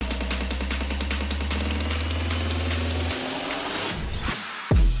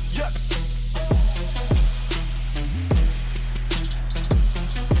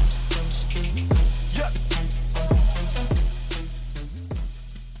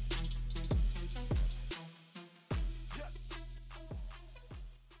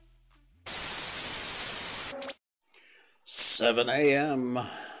7 a.m.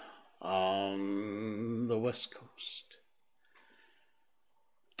 on the West Coast,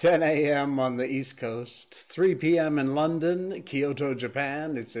 10 a.m. on the East Coast, 3 p.m. in London, Kyoto,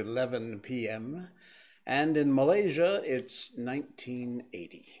 Japan, it's 11 p.m., and in Malaysia, it's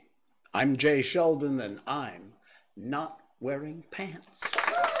 1980. I'm Jay Sheldon, and I'm not wearing pants.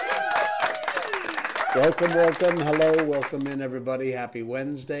 Welcome, hello, welcome in everybody. Happy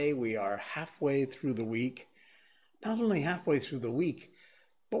Wednesday. We are halfway through the week. Not only halfway through the week,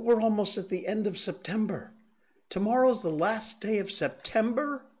 but we're almost at the end of September. Tomorrow's the last day of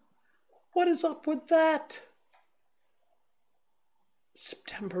September? What is up with that?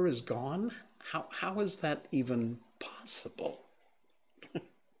 September is gone? How is that even possible?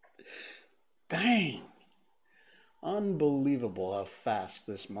 Dang. Unbelievable how fast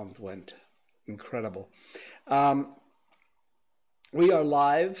this month went. Incredible. We are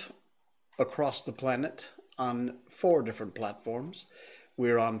live across the planet on 4 different platforms.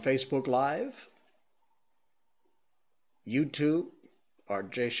 We're on Facebook Live, YouTube, our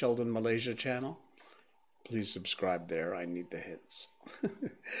Jay Sheldon Malaysia channel. Please subscribe there. I need the hits.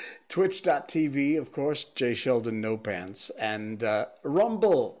 Twitch.tv, of course, Jay Sheldon No Pants, and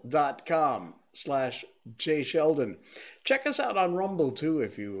rumble.com/Jay Sheldon. Check us out on Rumble too,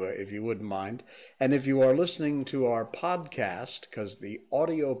 if you wouldn't mind. And if you are listening to our podcast, because the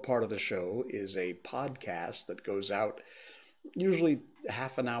audio part of the show is a podcast that goes out usually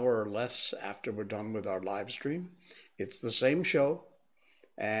half an hour or less after we're done with our live stream. It's the same show.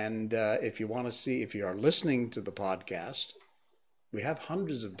 And if you want to see, if you are listening to the podcast, we have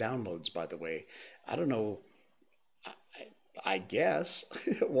hundreds of downloads, by the way. I don't know. I guess.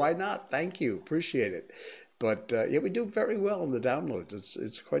 Why not? Thank you. Appreciate it. But yeah, we do very well in the downloads.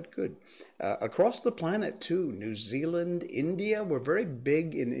 It's quite good. Across the planet, too. New Zealand, India. We're very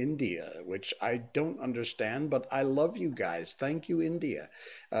big in India, which I don't understand, but I love you guys. Thank you, India.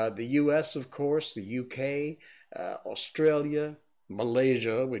 The U.S., of course, the U.K., Australia,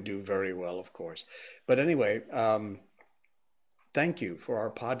 Malaysia, we do very well, of course. But anyway, thank you for our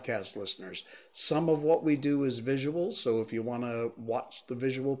podcast listeners. Some of what we do is visual, so if you want to watch the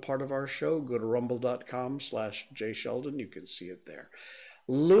visual part of our show, go to rumble.com/Jay Sheldon. You can see it there.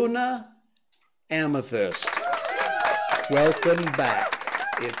 Luna Amethyst, welcome back.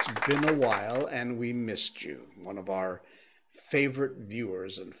 It's been a while, and we missed you. One of our favorite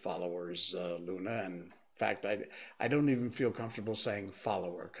viewers and followers, Luna, and in fact, I don't even feel comfortable saying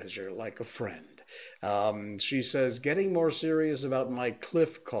follower because you're like a friend. She says, getting more serious about my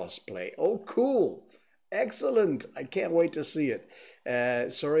Cliff cosplay. Oh, cool. Excellent. I can't wait to see it.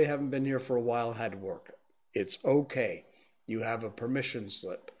 Sorry I haven't been here for a while. Had work. It's okay. You have a permission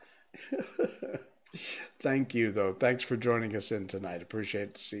slip. Thank you, though. Thanks for joining us in tonight.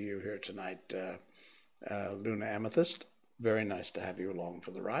 Appreciate to see you here tonight, Luna Amethyst. Very nice to have you along for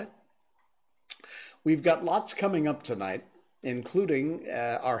the ride. We've got lots coming up tonight, including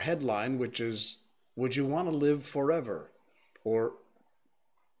our headline, which is, would you want to live forever? Or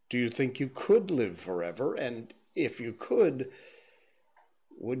do you think you could live forever? And if you could,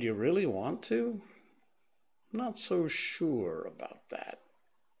 would you really want to? I'm not so sure about that.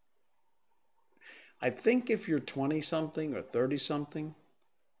 I think if you're 20-something or 30-something,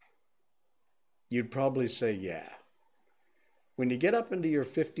 you'd probably say yeah. When you get up into your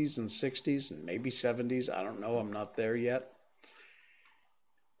 50s and 60s and maybe 70s, I don't know, I'm not there yet.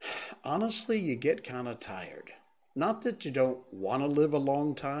 Honestly, you get kind of tired. Not that you don't want to live a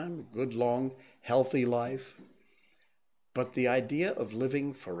long time, a good, long, healthy life, but the idea of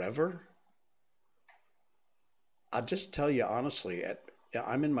living forever, I'll just tell you honestly,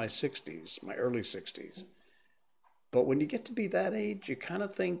 I'm in my 60s, my early 60s, but when you get to be that age, you kind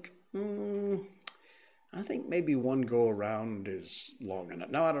of think, I think maybe one go around is long enough.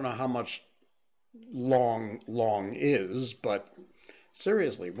 Now, I don't know how much long is, but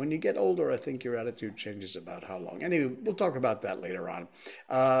seriously, when you get older, I think your attitude changes about how long. Anyway, we'll talk about that later on.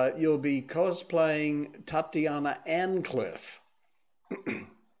 You'll be cosplaying Tatiana and Cliff.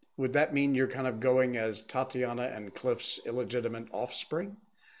 Would that mean you're kind of going as Tatiana and Cliff's illegitimate offspring?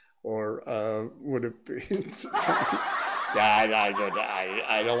 Or would it be... I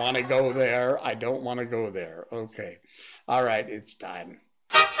don't want to go there. I don't want to go there. Okay. All right, it's time.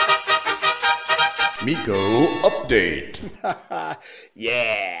 Miko Update.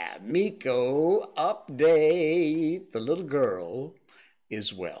 Yeah, Miko Update. The little girl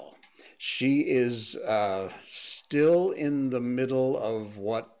is well. She is still in the middle of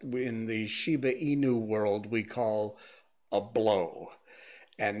what in the Shiba Inu world we call a blow.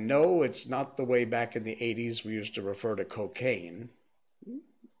 And no, it's not the way back in the 80s we used to refer to cocaine.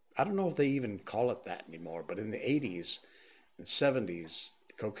 I don't know if they even call it that anymore, but in the 80s, the 70s,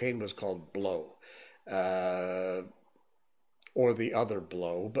 cocaine was called blow. Or the other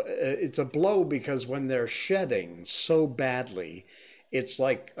blow, but it's a blow because when they're shedding so badly, it's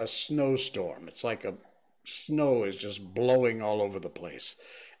like a snowstorm. It's like a snow is just blowing all over the place.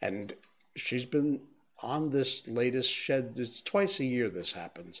 And she's been on this latest shed. It's twice a year this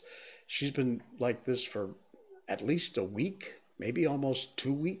happens. She's been like this for at least a week, maybe almost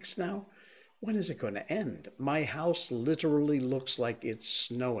 2 weeks now. When is it going to end? My house literally looks like it's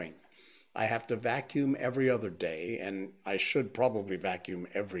snowing. I have to vacuum every other day, and I should probably vacuum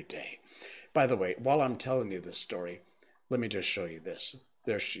every day. By the way, while I'm telling you this story, let me just show you this.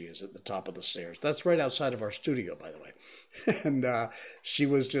 There she is at the top of the stairs. That's right outside of our studio, by the way. And she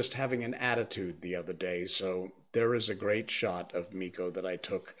was just having an attitude the other day, so there is a great shot of Miko that I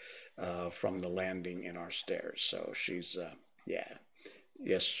took from the landing in our stairs. So she's,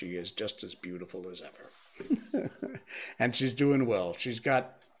 yes, she is just as beautiful as ever. And she's doing well. She's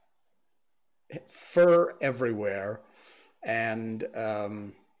got fur everywhere, and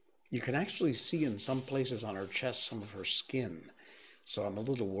you can actually see in some places on her chest some of her skin, so I'm a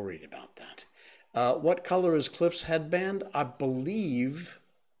little worried about that. What color is Cliff's headband? I believe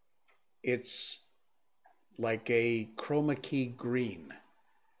it's like a chroma key green.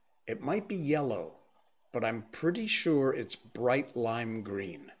 It might be yellow, but I'm pretty sure it's bright lime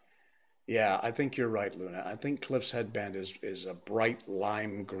green. Yeah, I think you're right, Luna. I think Cliff's headband is a bright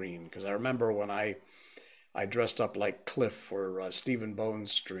lime green, because I remember when I dressed up like Cliff for Stephen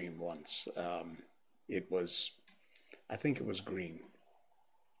Bone's stream once. I think it was green.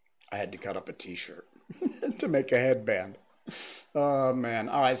 I had to cut up a t-shirt to make a headband. Oh, man.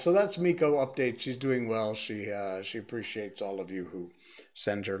 All right, so that's Miko update. She's doing well. She appreciates all of you who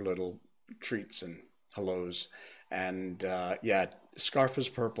send her little treats and hellos. And scarf is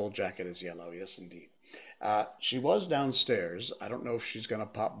purple, jacket is yellow. Yes, indeed. She was downstairs. I don't know if she's going to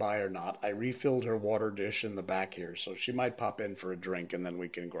pop by or not. I refilled her water dish in the back here, so she might pop in for a drink, and then we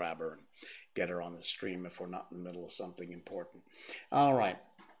can grab her and get her on the stream if we're not in the middle of something important. All right.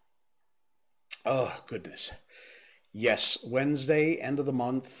 Oh, goodness. Yes, Wednesday, end of the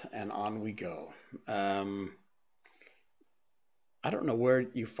month, and on we go. I don't know where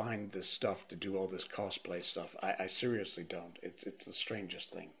you find this stuff to do all this cosplay stuff. I seriously don't. It's the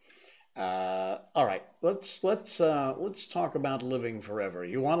strangest thing. All right, let's talk about living forever.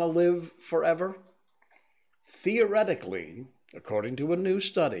 You want to live forever? Theoretically, according to a new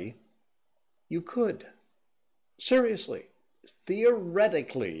study, you could. Seriously,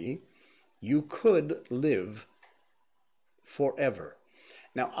 theoretically, you could live forever.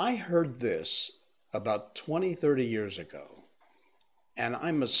 Now, I heard this about 20, 30 years ago, and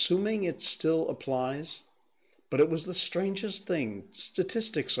I'm assuming it still applies, but it was the strangest thing.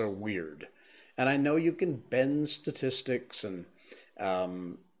 Statistics are weird, and I know you can bend statistics and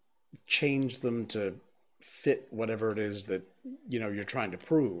change them to fit whatever it is that you're trying to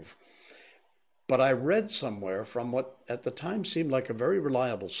prove. But I read somewhere from what at the time seemed like a very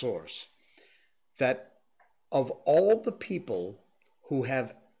reliable source that of all the people who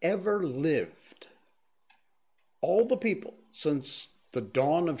have ever lived, all the people since the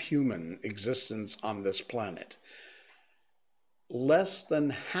dawn of human existence on this planet, less than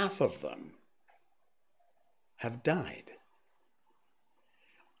half of them have died.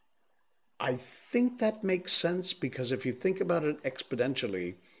 I think that makes sense because if you think about it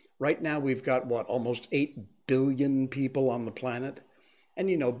exponentially, right now we've got, almost 8 billion people on the planet?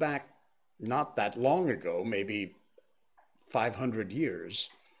 And back not that long ago, maybe 500 years,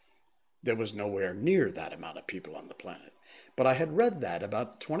 there was nowhere near that amount of people on the planet. But I had read that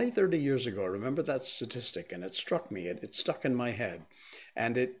about 20, 30 years ago. I remember that statistic, and it struck me. It stuck in my head.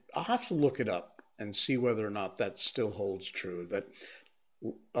 And I'll have to look it up and see whether or not that still holds true, that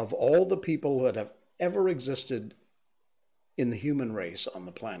of all the people that have ever existed in the human race on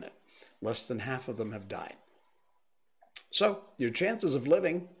the planet, less than half of them have died. So your chances of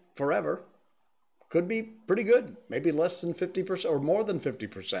living forever could be pretty good, maybe less than 50% or more than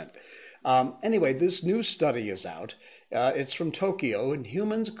 50%. Anyway, this new study is out. It's from Tokyo, and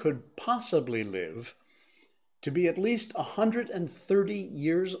humans could possibly live to be at least 130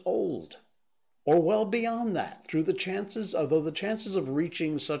 years old, or well beyond that, although the chances of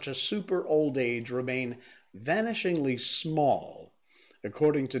reaching such a super old age remain vanishingly small,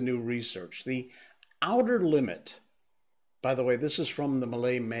 according to new research. The outer limit, by the way, this is from the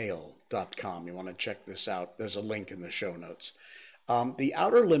MalayMail.com. You want to check this out. There's a link in the show notes. The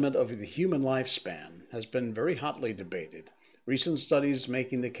outer limit of the human lifespan has been very hotly debated. Recent studies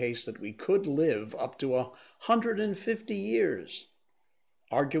making the case that we could live up to 150 years,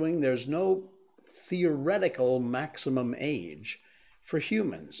 arguing there's no theoretical maximum age for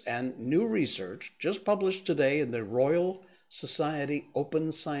humans. And new research, just published today in the Royal Society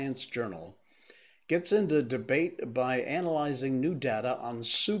Open Science Journal, gets into debate by analyzing new data on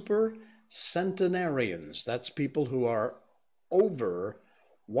super centenarians. That's people who are over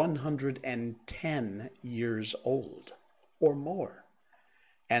 110 years old or more.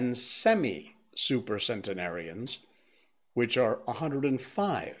 And semi-supercentenarians, which are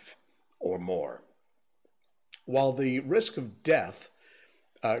 105 or more. While the risk of death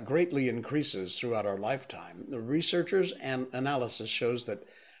greatly increases throughout our lifetime, the researchers' and analysis shows that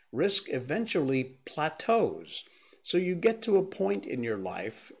risk eventually plateaus. So you get to a point in your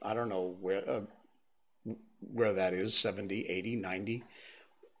life, I don't know where that is, 70, 80, 90,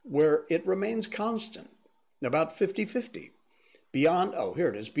 where it remains constant, about 50-50. Beyond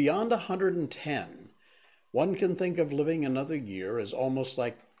 110, one can think of living another year as almost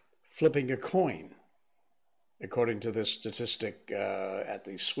like flipping a coin, according to this statistic at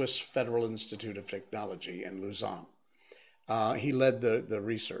the Swiss Federal Institute of Technology in Lausanne. He led the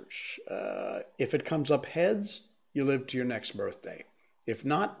research. If it comes up heads, you live to your next birthday. If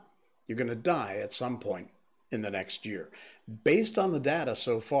not, you're going to die at some point in the next year. Based on the data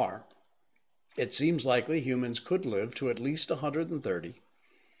so far, it seems likely humans could live to at least 130,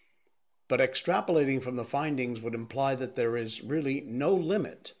 but extrapolating from the findings would imply that there is really no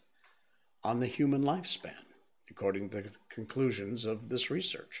limit on the human lifespan, according to the conclusions of this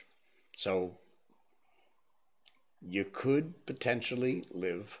research. So you could potentially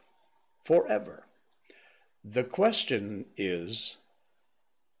live forever. The question is,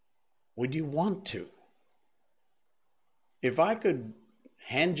 would you want to? If I could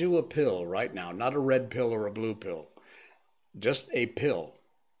hand you a pill right now, not a red pill or a blue pill, just a pill,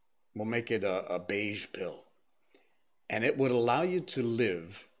 we'll make it a beige pill, and it would allow you to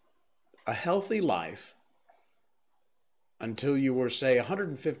live a healthy life until you were, say,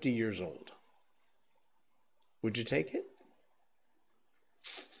 150 years old. Would you take it?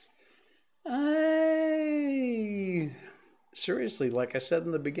 Seriously, like I said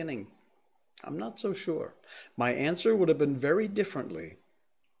in the beginning, I'm not so sure. My answer would have been very different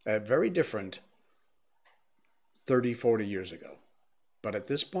 30, 40 years ago. But at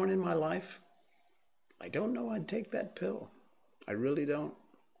this point in my life, I don't know I'd take that pill. I really don't.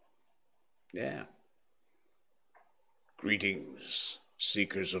 Yeah. Greetings,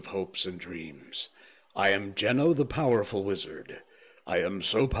 seekers of hopes and dreams. I am Jeno the Powerful Wizard. I am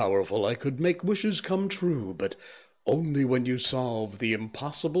so powerful I could make wishes come true, but only when you solve the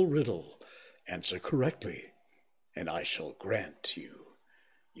impossible riddle. Answer correctly, and I shall grant you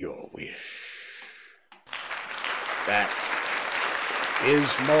your wish. That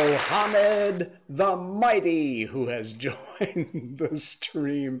is Mohammed the Mighty, who has joined the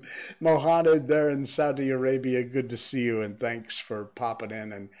stream. Mohammed, there in Saudi Arabia, good to see you, and thanks for popping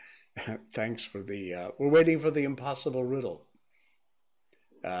in, and thanks for we're waiting for the impossible riddle.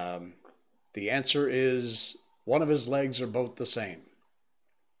 The answer is one of his legs are both the same.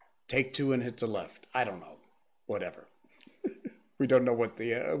 Take two and hit to left. I don't know. Whatever. We don't know what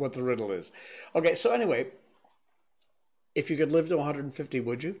the riddle is. Okay, so anyway, if you could live to 150,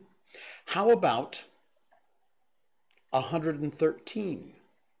 would you? How about 113?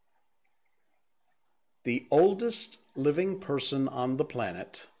 The oldest living person on the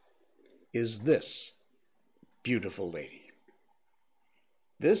planet is this beautiful lady.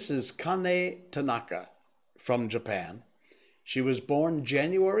 This is Kane Tanaka from Japan. She was born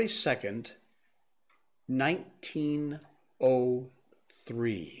January 2nd,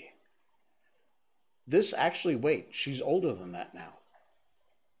 1903. She's older than that now.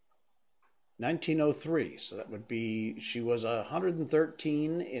 1903, so that would be, she was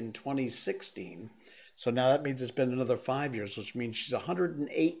 113 in 2016. So now that means it's been another 5 years, which means she's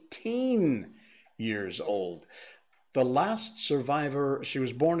 118 years old. The last survivor, she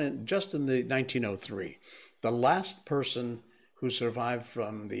was born just in the 1903. The last person who survived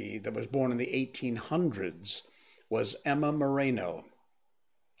that was born in the 1800s was Emma Moreno,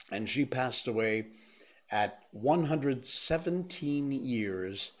 and she passed away at 117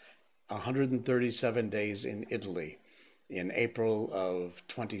 years, 137 days in Italy in April of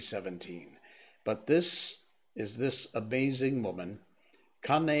 2017. But this is this amazing woman,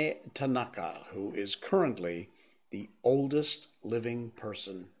 Kane Tanaka, who is currently the oldest living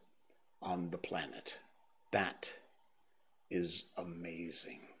person on the planet. That is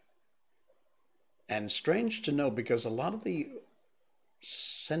amazing. And strange to know, because a lot of the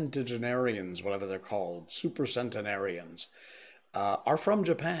centenarians, whatever they're called, supercentenarians, are from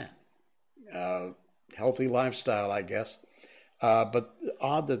Japan. Healthy lifestyle, I guess. But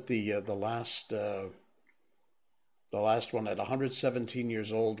odd that the last one at 117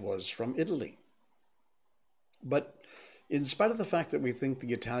 years old was from Italy. But in spite of the fact that we think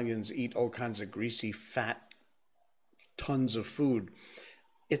the Italians eat all kinds of greasy, fat, tons of food,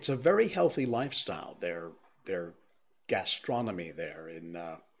 it's a very healthy lifestyle. Their gastronomy there in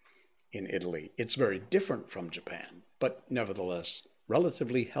Italy. It's very different from Japan, but nevertheless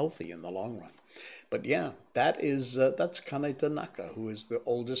relatively healthy in the long run. But yeah, that's Kane Tanaka, who is the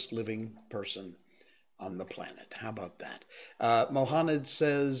oldest living person on the planet. How about that? Mohanad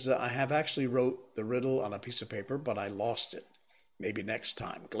says, I have actually wrote the riddle on a piece of paper, but I lost it. Maybe next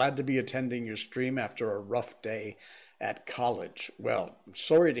time. Glad to be attending your stream after a rough day at college. Well, I'm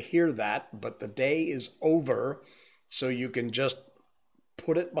sorry to hear that, but the day is over, so you can just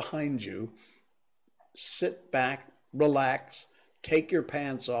put it behind you, sit back, relax, take your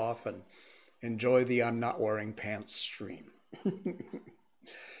pants off, and enjoy the I'm not wearing pants stream.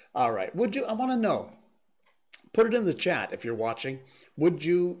 All right. I want to know, put it in the chat if you're watching. Would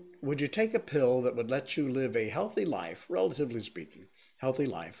you take a pill that would let you live a healthy life, relatively speaking, healthy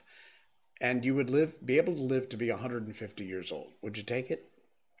life, and you would be able to live to be 150 years old? Would you take it?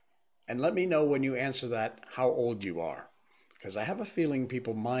 And let me know when you answer that how old you are, because I have a feeling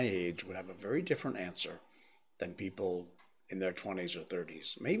people my age would have a very different answer than people in their 20s or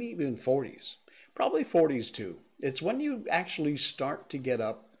 30s, maybe even 40s, probably 40s too. It's when you actually start to get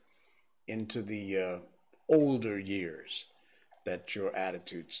up into the older years that your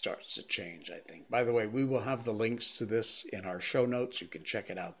attitude starts to change, I think. By the way, we will have the links to this in our show notes. You can check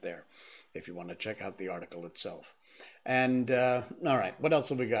it out there if you want to check out the article itself. And, all right, what else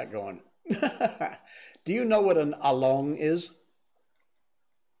have we got going? Do you know what an along is?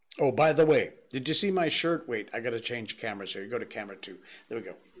 Oh, by the way, did you see my shirt? Wait, I got to change cameras here. You go to camera 2. There we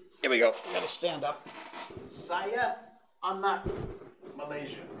go. Here we go. Got to stand up. Saya Anak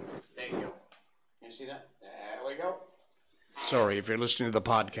Malaysia. There you go. You see that? There we go. Sorry, if you're listening to the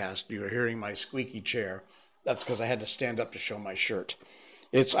podcast, you're hearing my squeaky chair. That's because I had to stand up to show my shirt.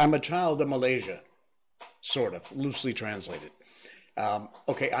 I'm a child of Malaysia, sort of, loosely translated.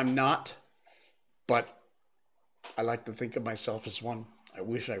 Okay, I'm not, but I like to think of myself as one. I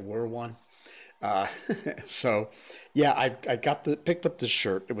wish I were one. So, yeah, I picked up this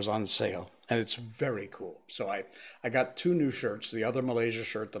shirt. It was on sale, and it's very cool. So I got 2 new shirts. The other Malaysia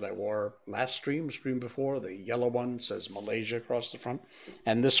shirt that I wore last stream before, the yellow one says Malaysia across the front,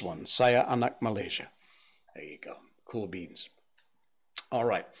 and this one, Saya Anak Malaysia. There you go. Cool beans. All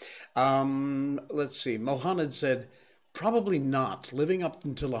right. Let's see. Mohanad said, probably not. Living up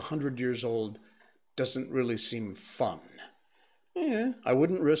until 100 years old doesn't really seem fun. Yeah, I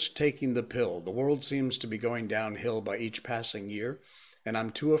wouldn't risk taking the pill. The world seems to be going downhill by each passing year, and I'm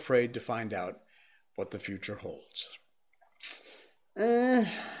too afraid to find out what the future holds. Where's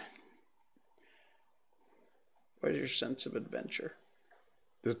your sense of adventure?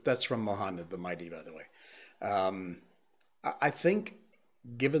 That's from Mohanad the Mighty, by the way. I think,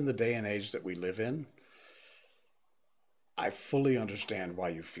 given the day and age that we live in, I fully understand why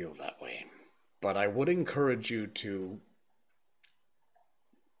you feel that way. But I would encourage you to,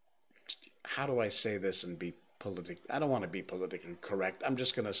 how do I say this and be I don't want to be politically correct. I'm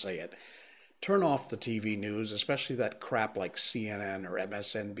just going to say it. Turn off the TV news, especially that crap like CNN or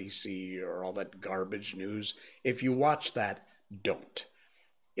MSNBC or all that garbage news. If you watch that, don't.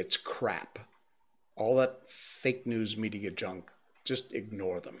 It's crap. All that fake news media junk, just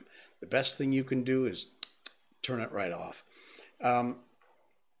ignore them. The best thing you can do is turn it right off.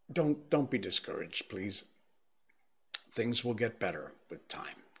 Don't be discouraged, please. Things will get better with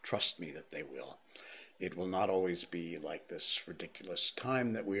time. Trust me that they will. It will not always be like this ridiculous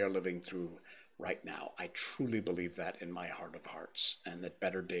time that we are living through right now. I truly believe that in my heart of hearts, and that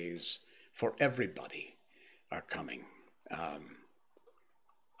better days for everybody are coming.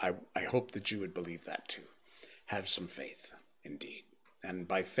 I hope that you would believe that too. Have some faith, indeed. And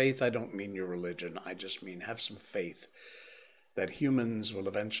by faith, I don't mean your religion. I just mean have some faith that humans will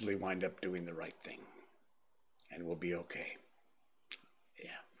eventually wind up doing the right thing, and we'll be okay.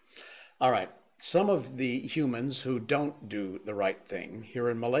 Yeah. All right. Some of the humans who don't do the right thing, here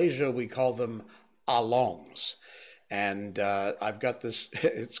in Malaysia, we call them alongs. And I've got this,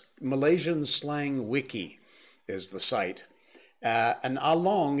 it's Malaysian Slang Wiki is the site. An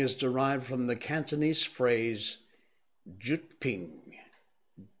along is derived from the Cantonese phrase jutping,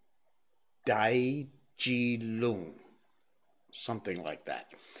 dai ji lung, something like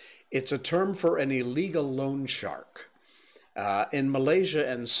that. It's a term for an illegal loan shark. In Malaysia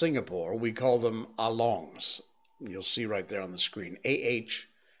and Singapore, we call them alongs. You'll see right there on the screen,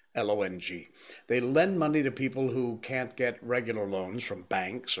 Long. They lend money to people who can't get regular loans from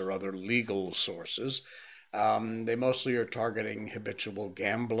banks or other legal sources. They mostly are targeting habitual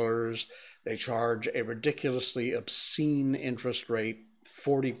gamblers. They charge a ridiculously obscene interest rate,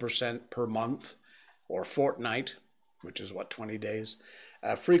 40% per month or fortnight, which is what, 20 days?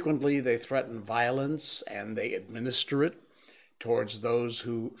 Frequently, they threaten violence and they administer it towards those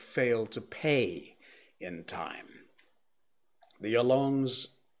who fail to pay in time. The Alongs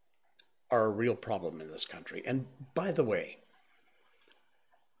are a real problem in this country. And by the way,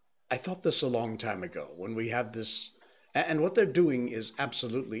 I thought this a long time ago when we have this, and what they're doing is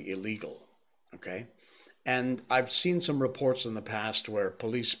absolutely illegal, okay? And I've seen some reports in the past where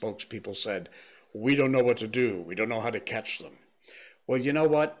police spokespeople said, we don't know what to do. We don't know how to catch them. Well, you know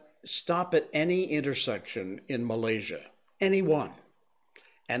what? Stop at any intersection in Malaysia, any one,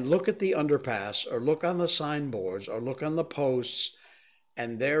 and look at the underpass or look on the signboards or look on the posts,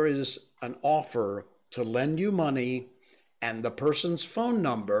 and there is an offer to lend you money, and the person's phone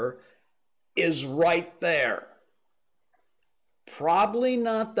number is right there. Probably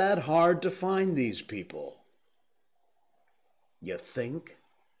not that hard to find these people. You think?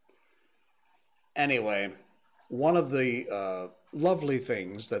 Anyway, one of the lovely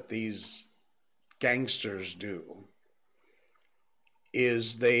things that these gangsters do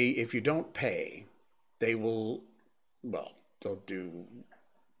is if you don't pay, they'll do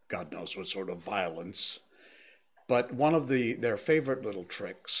God knows what sort of violence. But one of their favorite little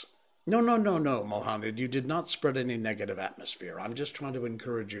tricks, no, Mohammed, you did not spread any negative atmosphere. I'm just trying to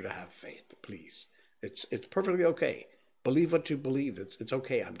encourage you to have faith, please. It's perfectly okay. Believe what you believe. It's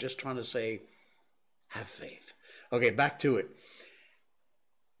okay. I'm just trying to say, have faith. Okay, back to it.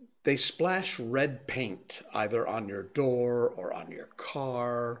 They splash red paint either on your door or on your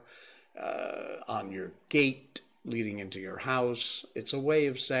car, on your gate leading into your house. It's a way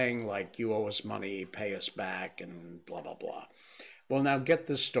of saying, like, you owe us money, pay us back, and blah, blah, blah. Well, now get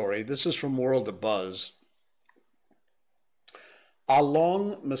this story. This is from World of Buzz.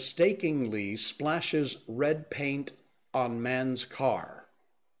 Along mistakenly splashes red paint on man's car.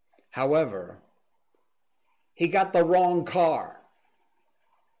 However, he got the wrong car.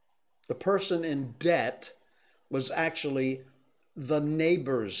 The person in debt was actually the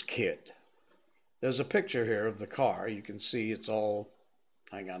neighbor's kid. There's a picture here of the car. You can see it's all,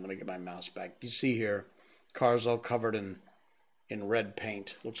 hang on, let me get my mouse back. You see here, car's all covered in red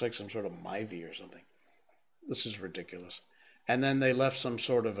paint. Looks like some sort of Myvi or something. This is ridiculous. And then they left some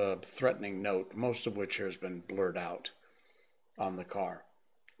sort of a threatening note, most of which here has been blurred out on the car.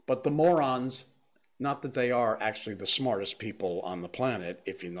 But the morons, not that they are actually the smartest people on the planet,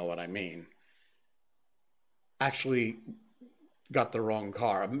 if you know what I mean, actually got the wrong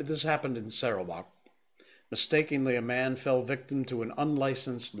car. This happened in Sarawak. Mistakenly, a man fell victim to an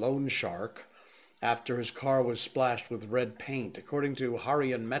unlicensed loan shark after his car was splashed with red paint. According to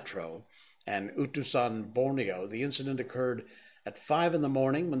Harian Metro and Utusan, Borneo, the incident occurred at 5 a.m.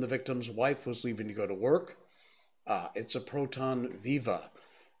 when the victim's wife was leaving to go to work. It's a Proton Viva.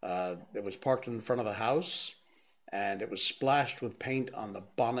 It was parked in front of the house, and it was splashed with paint on the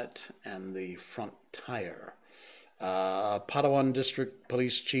bonnet and the front tire. Palawan District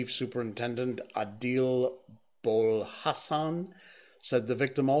Police Chief Superintendent Adil Bol Hassan said the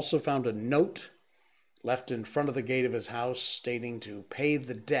victim also found a note left in front of the gate of his house stating to pay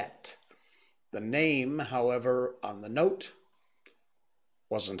the debt. The name, however, on the note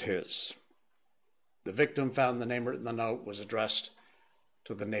wasn't his. The victim found the name written in the note was addressed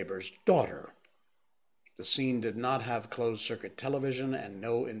to the neighbor's daughter. The scene did not have closed-circuit television, and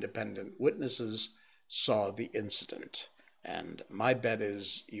no independent witnesses saw the incident. And my bet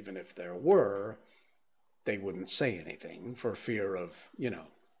is, even if there were, they wouldn't say anything for fear of,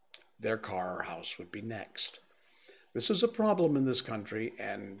 their car or house would be next. This is a problem in this country,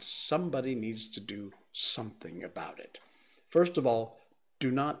 and somebody needs to do something about it. First of all,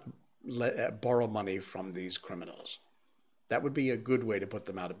 do not borrow money from these criminals. That would be a good way to put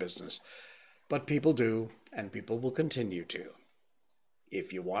them out of business. But people do, and people will continue to.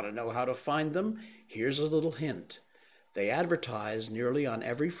 If you want to know how to find them, here's a little hint. They advertise nearly on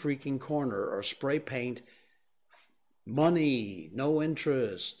every freaking corner or spray paint, money, no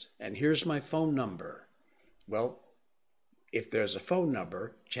interest, and here's my phone number. Well, if there's a phone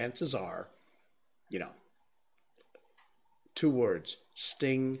number, chances are, 2 words,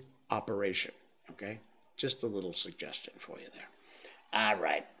 sting operation, okay? Just a little suggestion for you there. All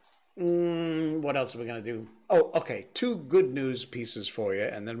right. What else are we going to do? Oh, okay. 2 good news pieces for you,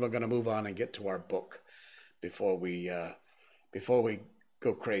 and then we're going to move on and get to our book before we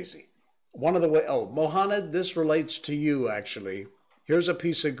go crazy. Mohammed, this relates to you, actually. here's a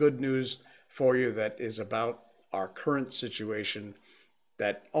piece of good news for you that is about our current situation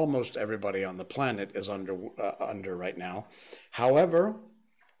that almost everybody on the planet is under right now. However,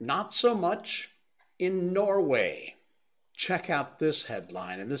 not so much in Norway. Check out this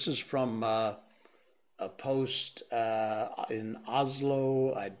headline, and this is from a post in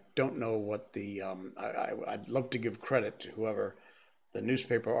Oslo. I don't know what the I'd love to give credit to whoever the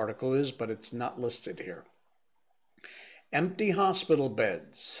newspaper article is, but it's not listed here. Empty hospital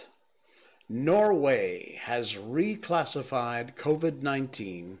beds. Norway has reclassified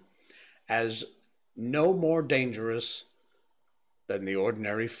COVID-19 as no more dangerous than the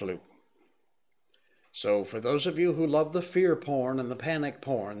ordinary flu. So for those of you who love the fear porn and the panic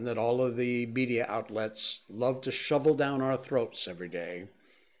porn that all of the media outlets love to shovel down our throats every day,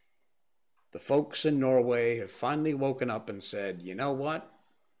 the folks in Norway have finally woken up and said, you know what?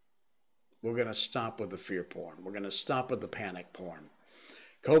 We're going to stop with the fear porn. We're going to stop with the panic porn.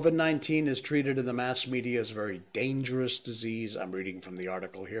 COVID-19 is treated in the mass media as a very dangerous disease, I'm reading from the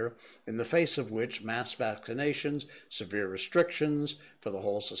article here, in the face of which mass vaccinations, severe restrictions for the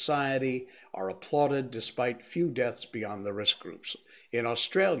whole society are applauded despite few deaths beyond the risk groups. In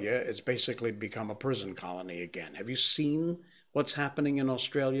Australia, it's basically become a prison colony again. Have you seen what's happening in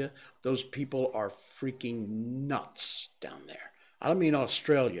Australia? Those people are freaking nuts down there. I don't mean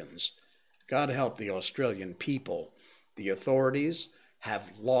Australians. God help the Australian people. The authorities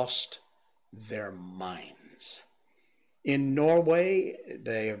have lost their minds. In Norway,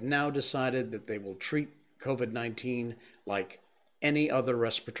 they have now decided that they will treat COVID-19 like any other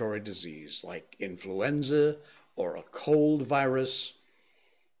respiratory disease, like influenza or a cold virus,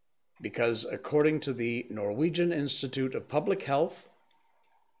 because according to the Norwegian Institute of Public Health,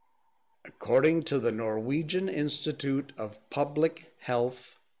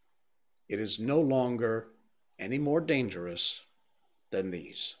 it is no longer any more dangerous than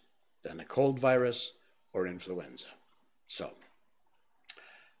a cold virus or influenza. So,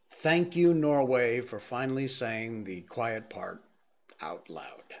 thank you, Norway, for finally saying the quiet part out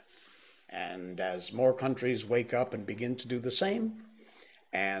loud. And as more countries wake up and begin to do the same,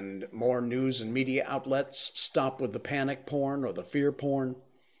 and more news and media outlets stop with the panic porn or the fear porn,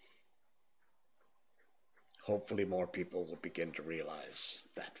 hopefully more people will begin to realize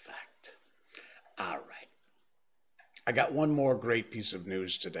that fact. All right. I got one more great piece of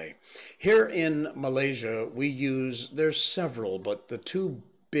news today. Here in Malaysia, there's several, but the two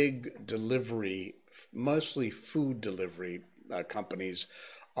big delivery, mostly food delivery companies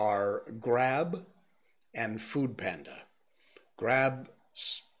are Grab and Foodpanda. Grab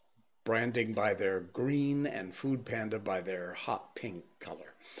branding by their green and Foodpanda by their hot pink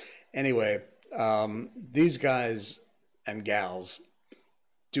color. Anyway, these guys and gals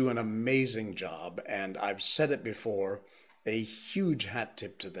do an amazing job, and I've said it before, a huge hat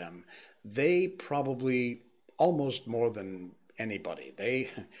tip to them. They probably, almost more than anybody,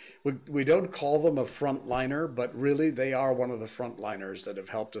 we don't call them a frontliner, but really they are one of the frontliners that have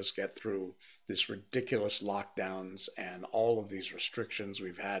helped us get through this ridiculous lockdowns and all of these restrictions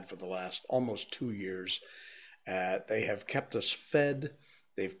we've had for the last almost 2 years. They have kept us fed.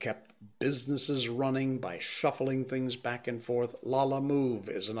 They've kept businesses running by shuffling things back and forth. Lalamove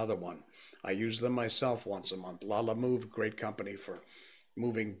is another one. I use them myself once a month. Lalamove, great company for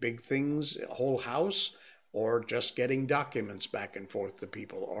moving big things, a whole house, or just getting documents back and forth to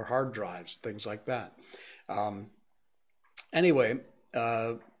people, or hard drives, things like that. Anyway,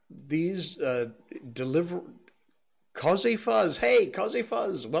 these deliver... Cozy Fuzz, hey, Cozy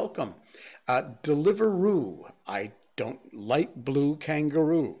Fuzz, welcome. Deliveroo, light blue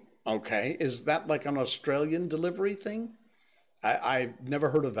kangaroo. Okay, is that like an Australian delivery thing? I've never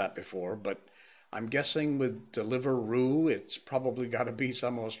heard of that before, but I'm guessing with Deliveroo, it's probably got to be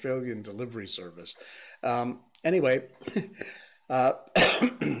some Australian delivery service. Anyway,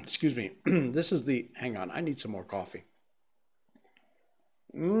 excuse me. This is hang on, I need some more coffee.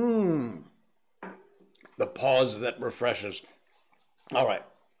 The pause that refreshes. All right.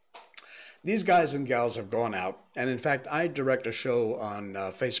 These guys and gals have gone out, and in fact, I direct a show on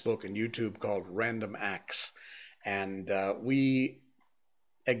Facebook and YouTube called Random Acts, and we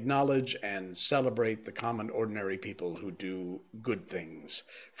acknowledge and celebrate the common, ordinary people who do good things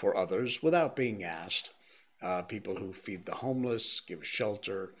for others without being asked. People who feed the homeless, give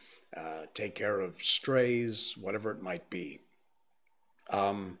shelter, take care of strays, whatever it might be.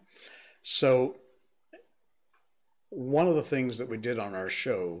 So one of the things that we did on our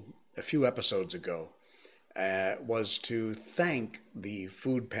show a few episodes ago was to thank the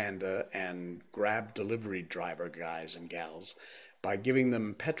Foodpanda and Grab delivery driver guys and gals by giving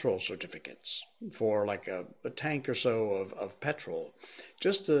them petrol certificates for like a tank or so of petrol,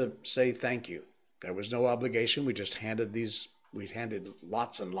 just to say thank you. There was no obligation. We handed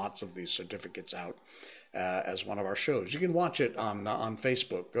lots and lots of these certificates out as one of our shows. You can watch it on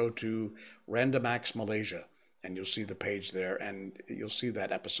Facebook. Go to Random Acts Malaysia, and you'll see the page there, and you'll see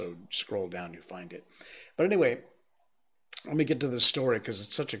that episode. Scroll down, you find it. But anyway, let me get to this story because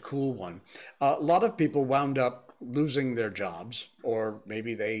it's such a cool one. A lot of people wound up losing their jobs, or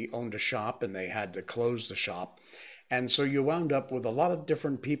maybe they owned a shop and they had to close the shop. And so you wound up with a lot of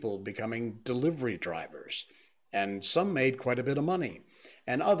different people becoming delivery drivers. And some made quite a bit of money.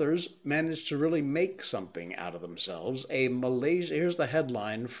 And others managed to really make something out of themselves. Here's the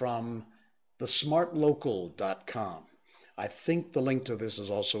headline from thesmartlocal.com. I think the link to this is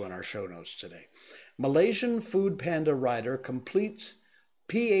also in our show notes today. Malaysian Food Panda rider completes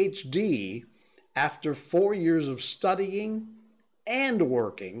PhD after 4 years of studying and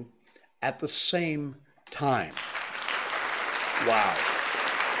working at the same time. Wow.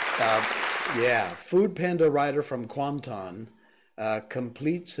 Food Panda rider from Kuantan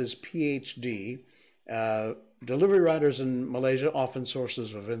completes his PhD. Delivery riders in Malaysia, often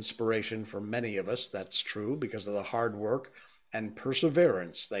sources of inspiration for many of us. That's true because of the hard work and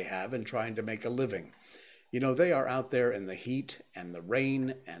perseverance they have in trying to make a living. You know, they are out there in the heat and the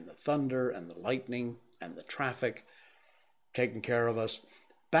rain and the thunder and the lightning and the traffic, taking care of us.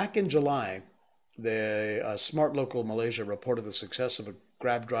 Back in July, the Smart Local Malaysia reported the success of a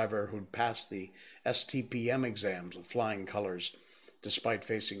Grab driver who'd passed the STPM exams with flying colors, despite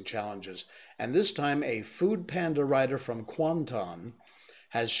facing challenges. And this time, a Food Panda rider from Kuantan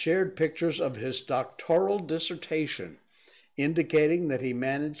has shared pictures of his doctoral dissertation, indicating that he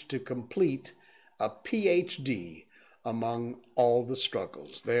managed to complete a PhD among all the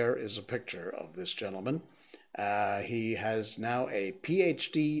struggles. There is a picture of this gentleman. He has now a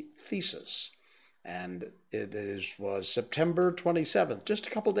PhD thesis, and was September 27th, just a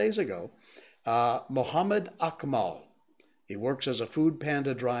couple days ago. Muhammad Akmal. He works as a Food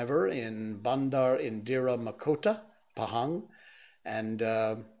Panda driver in Bandar Indira Makota, Pahang, and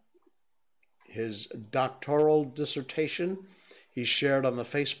his doctoral dissertation he shared on the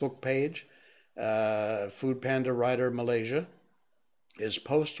Facebook page, Food Panda Rider Malaysia. His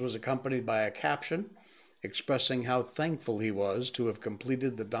post was accompanied by a caption expressing how thankful he was to have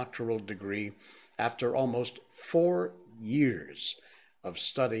completed the doctoral degree after almost 4 years of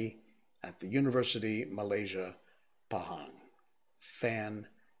study at the University Malaysia, Pahang.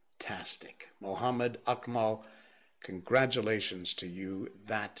 Fantastic. Muhammad Akmal, congratulations to you.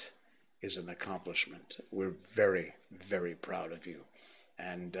 That is an accomplishment. We're very, very proud of you.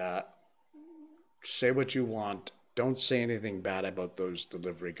 And say what you want. Don't say anything bad about those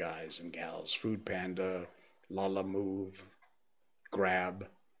delivery guys and gals. Food Panda, Lala Move, Grab.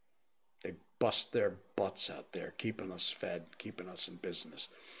 They bust their butts out there, keeping us fed, keeping us in business.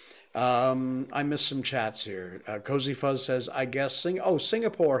 I missed some chats here. Cozy Fuzz says, I guess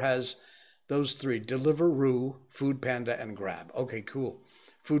Singapore has those three: Deliveroo, Food Panda, and Grab. Okay, cool.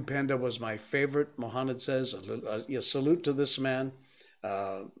 Food Panda was my favorite. Mohammed says, salute to this man,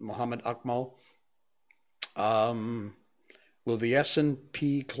 Muhammad Akmal. Will the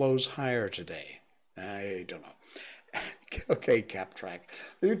S&P close higher today? I don't know. Okay, CapTrack.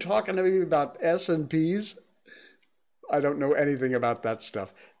 Are you talking to me about S&Ps? I don't know anything about that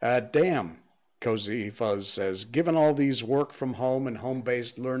stuff. Damn, Cozy Fuzz says, given all these work from home and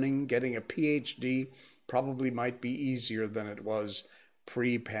home-based learning, getting a PhD probably might be easier than it was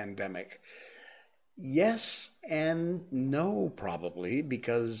pre-pandemic. Yes and no, probably,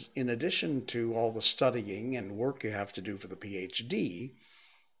 because in addition to all the studying and work you have to do for the PhD,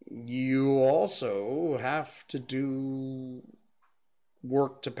 you also have to do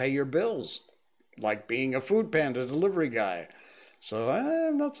work to pay your bills, like being a Food Panda delivery guy. So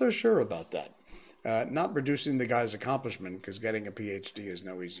I'm not so sure about that. Not reducing the guy's accomplishment, because getting a PhD is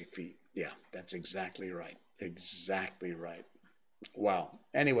no easy feat. Yeah, that's exactly right. Exactly right. Wow.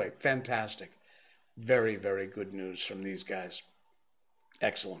 Anyway, fantastic. Very, very good news from these guys.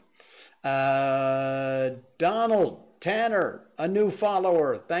 Excellent. Donald Tanner, a new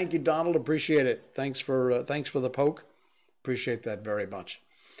follower. Thank you, Donald. Appreciate it. Thanks for the poke. Appreciate that very much.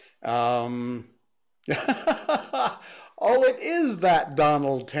 Oh, it is that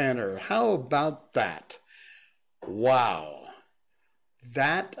Donald Tanner. How about that? Wow.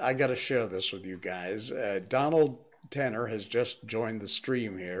 That, I got to share this with you guys. Donald Tanner has just joined the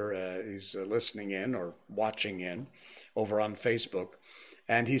stream here. He's listening in or watching in over on Facebook.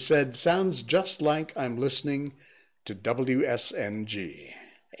 And he said, sounds just like I'm listening to WSNG.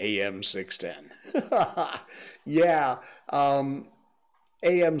 AM 610. Yeah.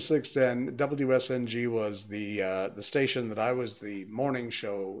 AM 610, WSNG was the station that I was the morning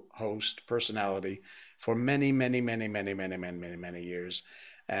show host personality for many, many, many, many, many, many, many, many years.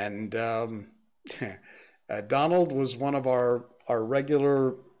 And Donald was one of our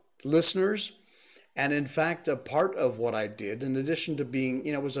regular listeners. And in fact, a part of what I did, in addition to being,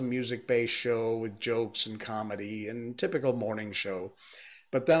 it was a music-based show with jokes and comedy and typical morning show.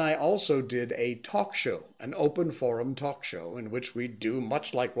 But then I also did a talk show, an open forum talk show, in which we do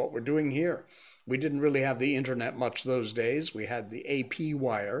much like what we're doing here. We didn't really have the internet much those days. We had the AP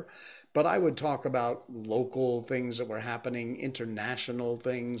wire, but I would talk about local things that were happening, international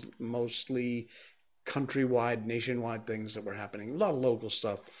things, mostly countrywide, nationwide things that were happening, a lot of local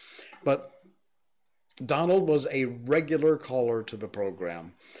stuff. But Donald was a regular caller to the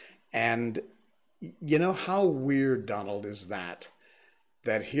program. And you know how weird, Donald, is that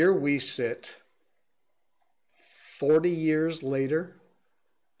here we sit 40 years later,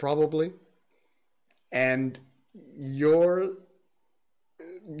 probably, and you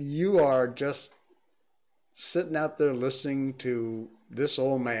are just sitting out there listening to this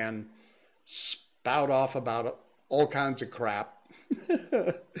old man spout off about all kinds of crap.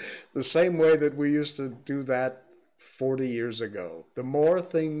 The same way that we used to do that 40 years ago. The more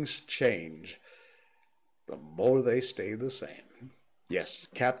things change, the more they stay the same. Yes,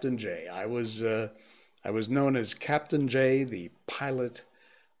 Captain J. I was known as Captain J, the pilot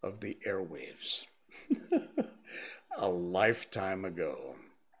of the airwaves. A lifetime ago,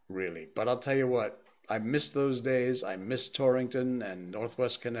 really. But I'll tell you what, I miss those days. I miss Torrington and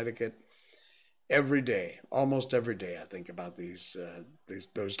Northwest Connecticut. Every day, almost every day, I think about those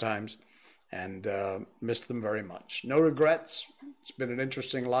times, and miss them very much. No regrets. It's been an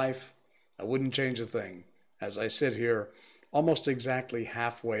interesting life. I wouldn't change a thing, as I sit here almost exactly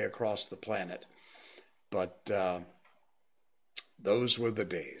halfway across the planet. But those were the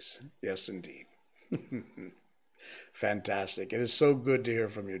days. Yes, indeed. Fantastic. It is so good to hear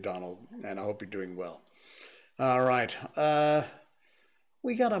from you, Donald, and I hope you're doing well. All right.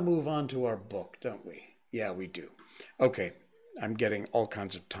 We got to move on to our book, don't we? Yeah, we do. Okay, I'm getting all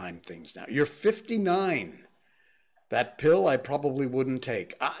kinds of time things now. You're 59. That pill I probably wouldn't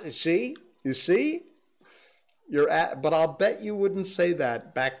take. You see? But I'll bet you wouldn't say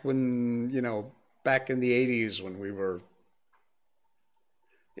that back when, back in the 80s when we were,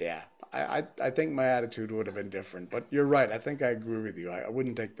 yeah, I think my attitude would have been different. But you're right. I think I agree with you. I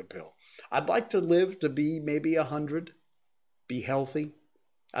wouldn't take the pill. I'd like to live to be maybe 100, be healthy.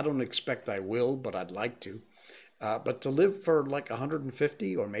 I don't expect I will, but I'd like to. But to live for like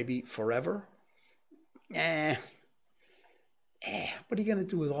 150 or maybe forever? What are you going to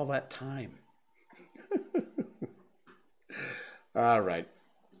do with all that time? All right.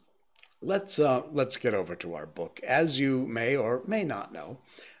 Let's get over to our book. As you may or may not know,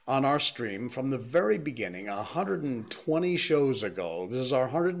 on our stream from the very beginning, 120 shows ago, this is our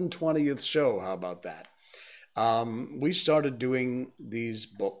 120th show, how about that? We started doing these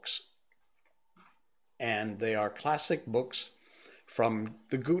books, and they are classic books from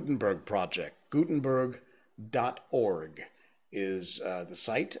the Gutenberg Project. Gutenberg.org is the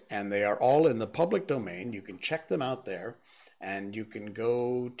site, and they are all in the public domain. You can check them out there, and you can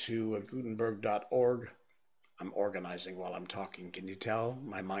go to Gutenberg.org. I'm organizing while I'm talking. Can you tell?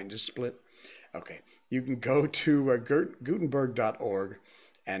 My mind is split. Okay. You can go to Gutenberg.org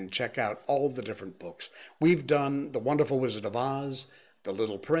and check out all the different books. We've done The Wonderful Wizard of Oz, The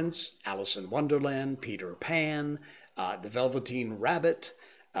Little Prince, Alice in Wonderland, Peter Pan, The Velveteen Rabbit.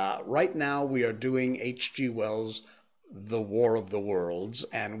 Right now we are doing H.G. Wells' The War of the Worlds,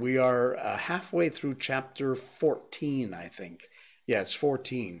 and we are halfway through chapter 14, I think. Yeah, it's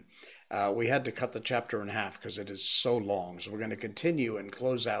 14. We had to cut the chapter in half because it is so long, so we're going to continue and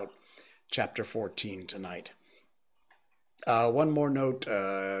close out chapter 14 tonight. One more note,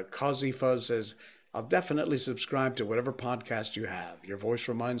 Causey Fuzz says, I'll definitely subscribe to whatever podcast you have. Your voice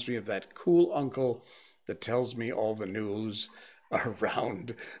reminds me of that cool uncle that tells me all the news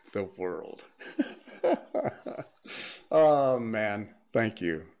around the world. Oh, man. Thank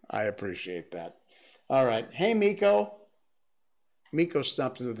you. I appreciate that. All right. Hey, Miko. Miko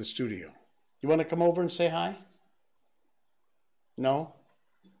stopped into the studio. You want to come over and say hi? No?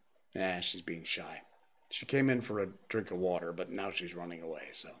 Nah, she's being shy. She came in for a drink of water, but now she's running away,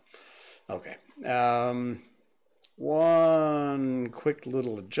 so. Okay. One quick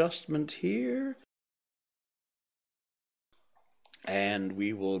little adjustment here. And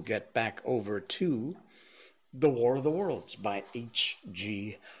we will get back over to The War of the Worlds by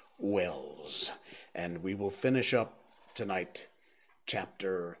H.G. Wells. And we will finish up tonight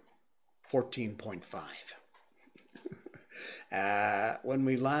chapter 14.5. When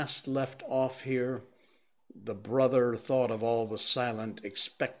we last left off here, the brother thought of all the silent,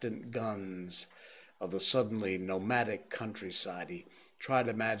 expectant guns of the suddenly nomadic countryside. He tried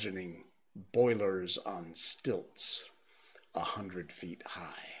imagining boilers on stilts 100 feet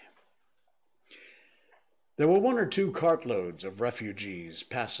high. There were 1 or 2 cartloads of refugees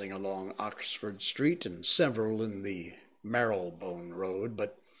passing along Oxford Street and several in the Marylebone Road,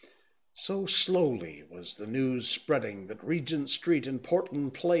 but so slowly was the news spreading that Regent Street and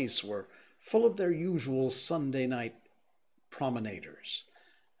Portland Place were full of their usual Sunday night promenaders,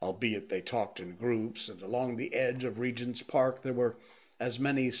 albeit they talked in groups, and along the edge of Regent's Park there were as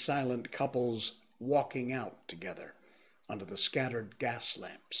many silent couples walking out together under the scattered gas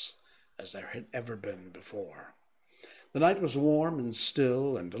lamps as there had ever been before. The night was warm and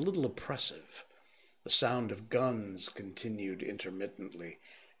still and a little oppressive. The sound of guns continued intermittently,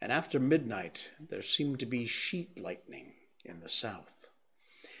 and after midnight there seemed to be sheet lightning in the south.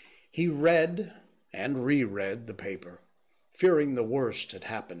 He read and reread the paper, fearing the worst had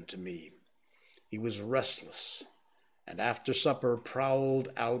happened to me. He was restless, and after supper prowled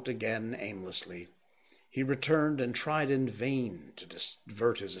out again aimlessly. He returned and tried in vain to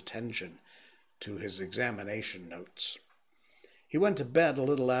divert his attention to his examination notes. He went to bed a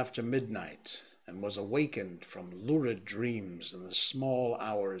little after midnight, and was awakened from lurid dreams in the small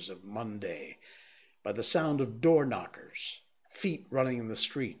hours of Monday by the sound of door knockers, feet running in the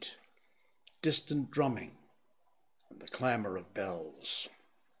street, distant drumming, and the clamor of bells.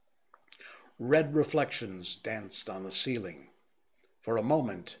 Red reflections danced on the ceiling. For a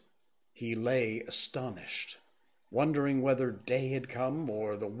moment he lay astonished, wondering whether day had come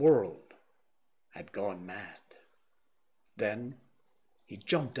or the world had gone mad. Then he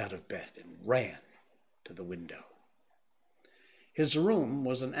jumped out of bed and ran to the window. His room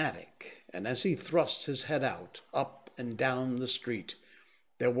was an attic, and as he thrust his head out, up and down the street,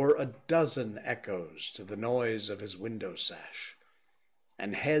 there were a dozen echoes to the noise of his window sash,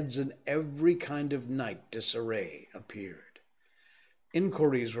 and heads in every kind of night disarray appeared.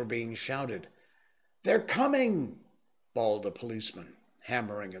 Inquiries were being shouted. "They're coming!" bawled a policeman,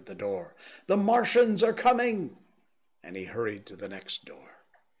 hammering at the door. "The Martians are coming!" And he hurried to the next door.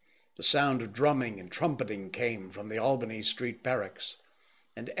 The sound of drumming and trumpeting came from the Albany Street barracks,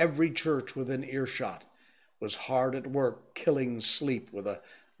 and every church within earshot was hard at work killing sleep with a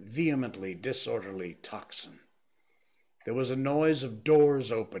vehemently disorderly tocsin. There was a noise of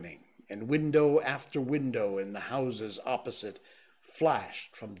doors opening, and window after window in the houses opposite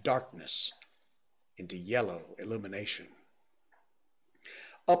flashed from darkness into yellow illumination.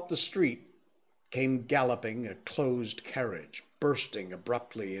 Up the street came galloping a closed carriage, bursting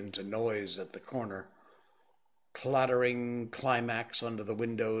abruptly into noise at the corner, clattering climax under the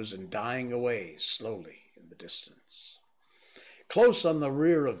windows and dying away slowly in the distance. Close on the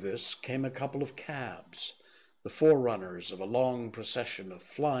rear of this came a couple of cabs, the forerunners of a long procession of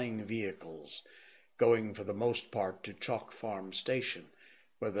flying vehicles, going for the most part to Chalk Farm Station,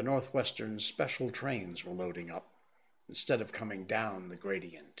 where the Northwestern special trains were loading up, instead of coming down the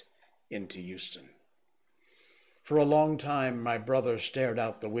gradient into Euston. For a long time my brother stared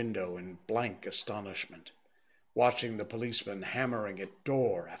out the window in blank astonishment, watching the policemen hammering at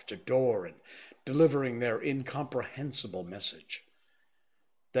door after door and delivering their incomprehensible message.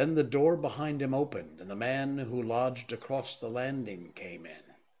 Then the door behind him opened, and the man who lodged across the landing came in,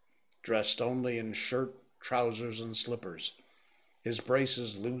 dressed only in shirt, trousers, and slippers, his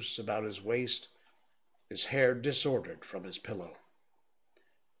braces loose about his waist, his hair disordered from his pillow.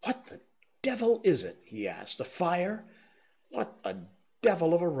 "What the devil is it?" he asked. "A fire? What a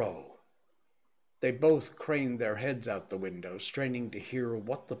devil of a row!" They both craned their heads out the window, straining to hear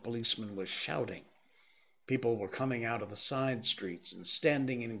what the policeman was shouting. People were coming out of the side streets and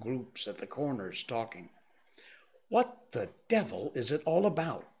standing in groups at the corners talking. "What the devil is it all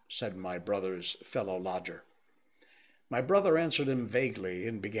about?" said my brother's fellow lodger. My brother answered him vaguely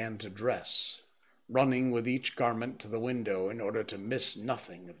and began to dress, running with each garment to the window in order to miss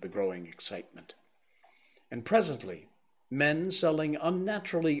nothing of the growing excitement. And presently, men selling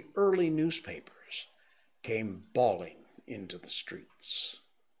unnaturally early newspapers came bawling into the streets.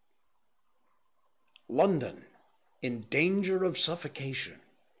 London, in danger of suffocation.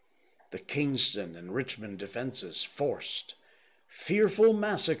 The Kingston and Richmond defenses forced. Fearful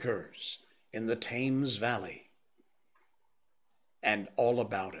massacres in the Thames Valley. And all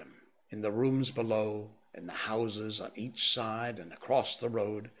about him, in the rooms below, in the houses on each side and across the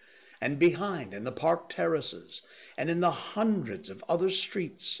road, and behind in the park terraces, and in the hundreds of other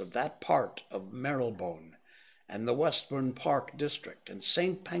streets of that part of Marylebone and the Westbourne Park district, and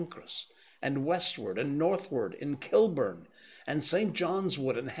St. Pancras, and westward and northward in Kilburn, and St. John's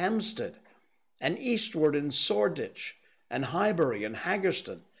Wood and Hampstead, and eastward in Shoreditch, and Highbury, and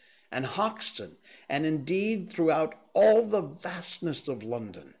Haggerston, and Hoxton, and indeed throughout all the vastness of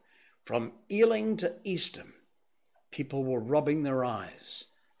London, from Ealing to Eastham, people were rubbing their eyes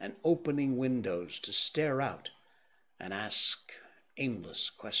and opening windows to stare out and ask aimless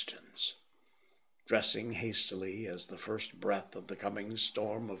questions, dressing hastily as the first breath of the coming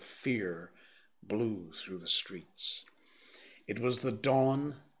storm of fear blew through the streets. It was the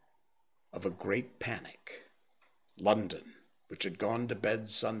dawn of a great panic. London, which had gone to bed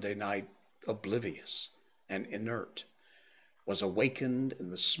Sunday night oblivious and inert, was awakened in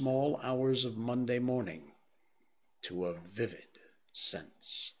the small hours of Monday morning to a vivid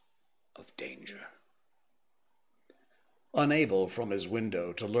sense of danger. Unable from his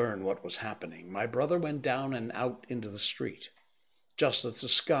window to learn what was happening, my brother went down and out into the street, just as the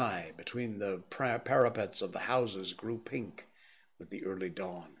sky between the parapets of the houses grew pink with the early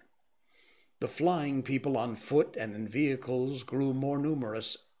dawn. The flying people on foot and in vehicles grew more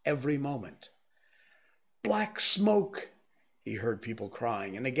numerous every moment. "Black smoke!" he heard people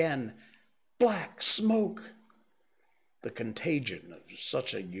crying, and again, "Black smoke!" The contagion of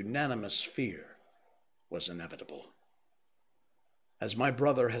such a unanimous fear was inevitable. As my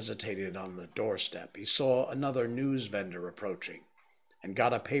brother hesitated on the doorstep, he saw another news vendor approaching and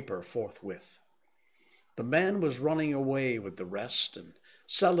got a paper forthwith. The man was running away with the rest and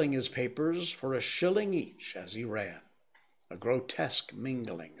selling his papers for a shilling each as he ran, a grotesque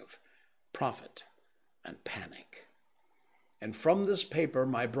mingling of profit and panic. And from this paper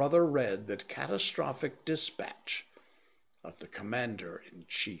my brother read the catastrophic dispatch of the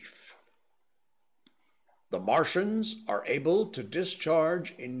Commander-in-Chief. "The Martians are able to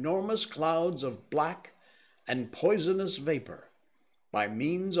discharge enormous clouds of black and poisonous vapor by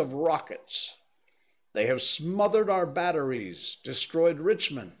means of rockets. They have smothered our batteries, destroyed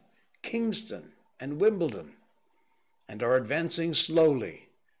Richmond, Kingston, and Wimbledon, and are advancing slowly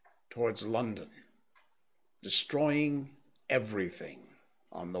towards London, destroying everything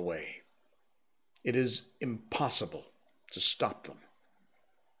on the way. It is impossible to stop them.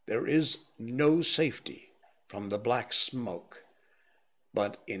 There is no safety from the black smoke,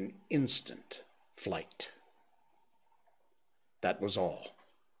 but in instant flight." That was all.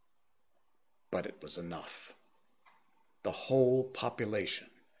 But it was enough. The whole population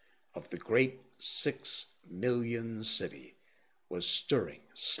of the great 6 million city was stirring,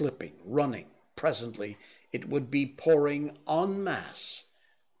 slipping, running. Presently it would be pouring en masse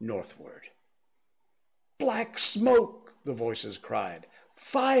northward. "Black smoke!" the voices cried.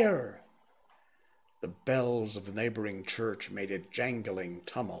 "Fire!" The bells of the neighboring church made a jangling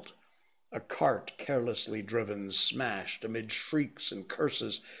tumult. A cart carelessly driven smashed amid shrieks and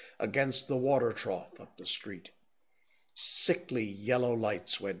curses against the water trough up the street. Sickly yellow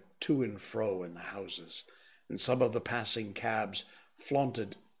lights went to and fro in the houses, and some of the passing cabs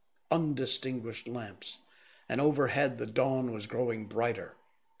flaunted undistinguished lamps, and overhead the dawn was growing brighter,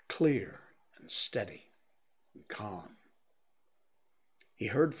 clear and steady and calm. He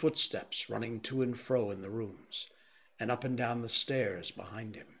heard footsteps running to and fro in the rooms, and up and down the stairs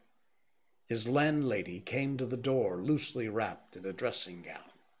behind him. His landlady came to the door, loosely wrapped in a dressing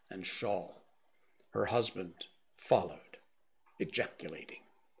gown and shawl. Her husband followed, ejaculating.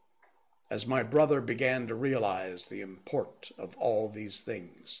 As my brother began to realize the import of all these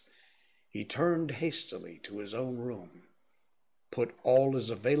things, he turned hastily to his own room, put all his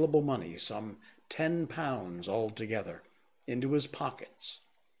available money, some £10 altogether, into his pockets,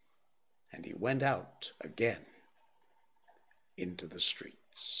 and he went out again into the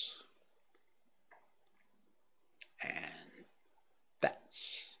streets. And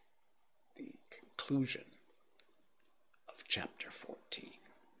that's the conclusion of chapter 14.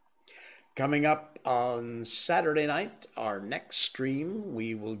 Coming up on Saturday night, our next stream,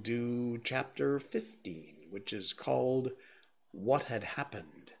 we will do chapter 15, which is called What Had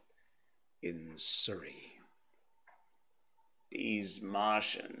Happened in Surrey. These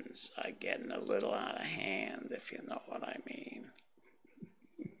Martians are getting a little out of hand, if you know what I mean.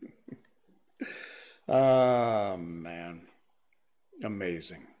 Oh, man.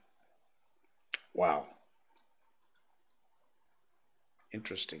 Amazing. Wow.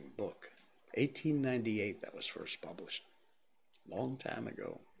 Interesting book. 1898 that was first published. Long time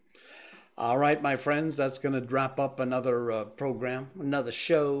ago. All right, my friends, that's going to wrap up another program, another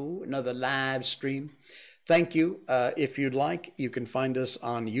show, another live stream. Thank you. If you'd like, you can find us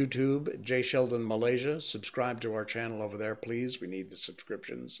on YouTube, J. Sheldon Malaysia. Subscribe to our channel over there, please. We need the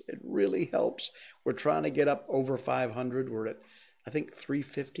subscriptions. It really helps. We're trying to get up over 500. We're at, I think,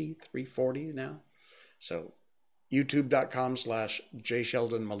 350, 340 now. So youtube.com/J.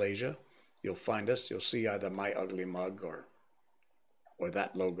 Sheldon Malaysia. You'll find us. You'll see either my ugly mug or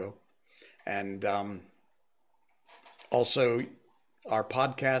that logo. And also, our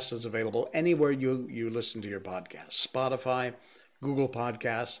podcast is available anywhere you listen to your podcasts. Spotify, Google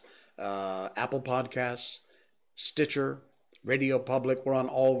Podcasts, Apple Podcasts, Stitcher, Radio Public. We're on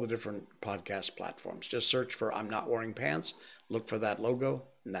all the different podcast platforms. Just search for I'm Not Wearing Pants. Look for that logo,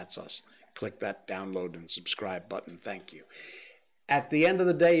 and that's us. Click that download and subscribe button. Thank you. At the end of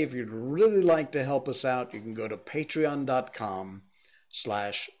the day, if you'd really like to help us out, you can go to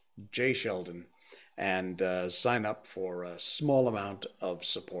patreon.com/JSheldon and sign up for a small amount of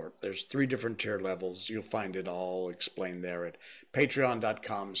support. There's 3 different tier levels. You'll find it all explained there at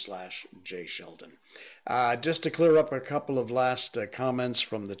patreon.com/JSheldon. Just to clear up a couple of last comments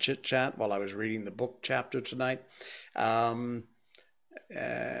from the chit chat while I was reading the book chapter tonight.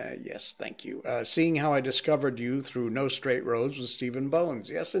 Yes, thank you. Seeing how I discovered you through No Straight Roads with Stephen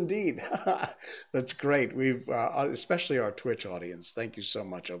Bones. Yes, indeed. That's great. We've, especially our Twitch audience. Thank you so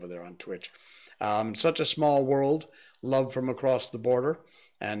much over there on Twitch. Such a small world. Love from across the border.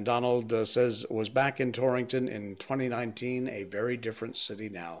 And Donald says, was back in Torrington in 2019. A very different city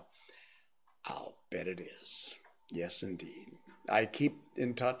now. I'll bet it is. Yes, indeed. I keep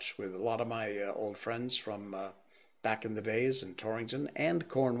in touch with a lot of my old friends from back in the days in Torrington and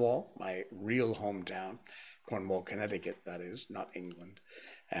Cornwall, my real hometown, Cornwall, Connecticut, that is, not England.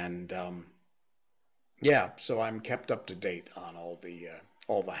 And yeah, so I'm kept up to date on all the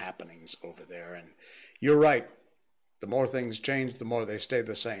happenings over there. And you're right, the more things change, the more they stay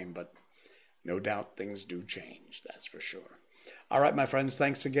the same. But no doubt things do change, that's for sure. All right, my friends,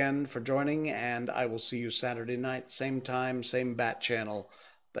 thanks again for joining, and I will see you Saturday night, same time, same bat channel.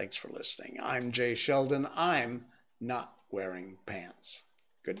 Thanks for listening. I'm J. Sheldon. I'm Not Wearing Pants.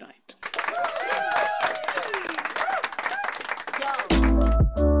 Good night.